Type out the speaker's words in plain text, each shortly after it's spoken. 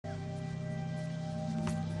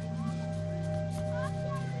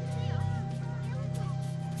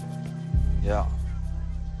Yeah.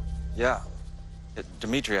 Yeah.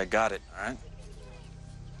 Dimitri, I got it, all right?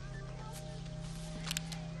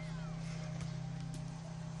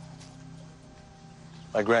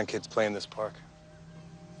 My grandkids play in this park.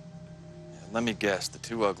 Yeah, let me guess, the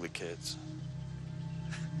two ugly kids.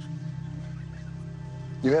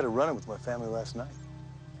 You had a run-in with my family last night.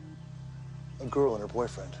 A girl and her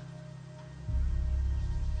boyfriend.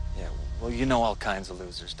 Yeah, well, you know all kinds of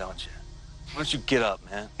losers, don't you? Why don't you get up,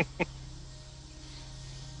 man? You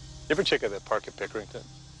ever check out that park at Pickerington?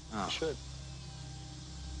 Oh. You should.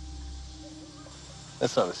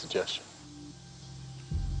 That's not a suggestion.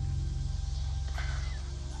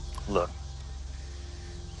 Look,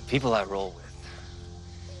 the people I roll with,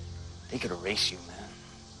 they could erase you, man.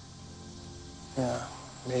 Yeah,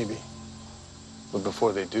 maybe. But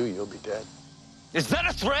before they do, you'll be dead. Is that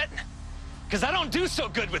a threat? Because I don't do so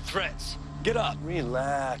good with threats. Get up.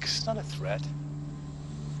 Relax. It's not a threat.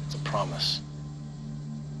 It's a promise.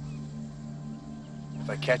 If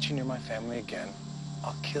I catch you near my family again,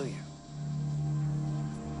 I'll kill you.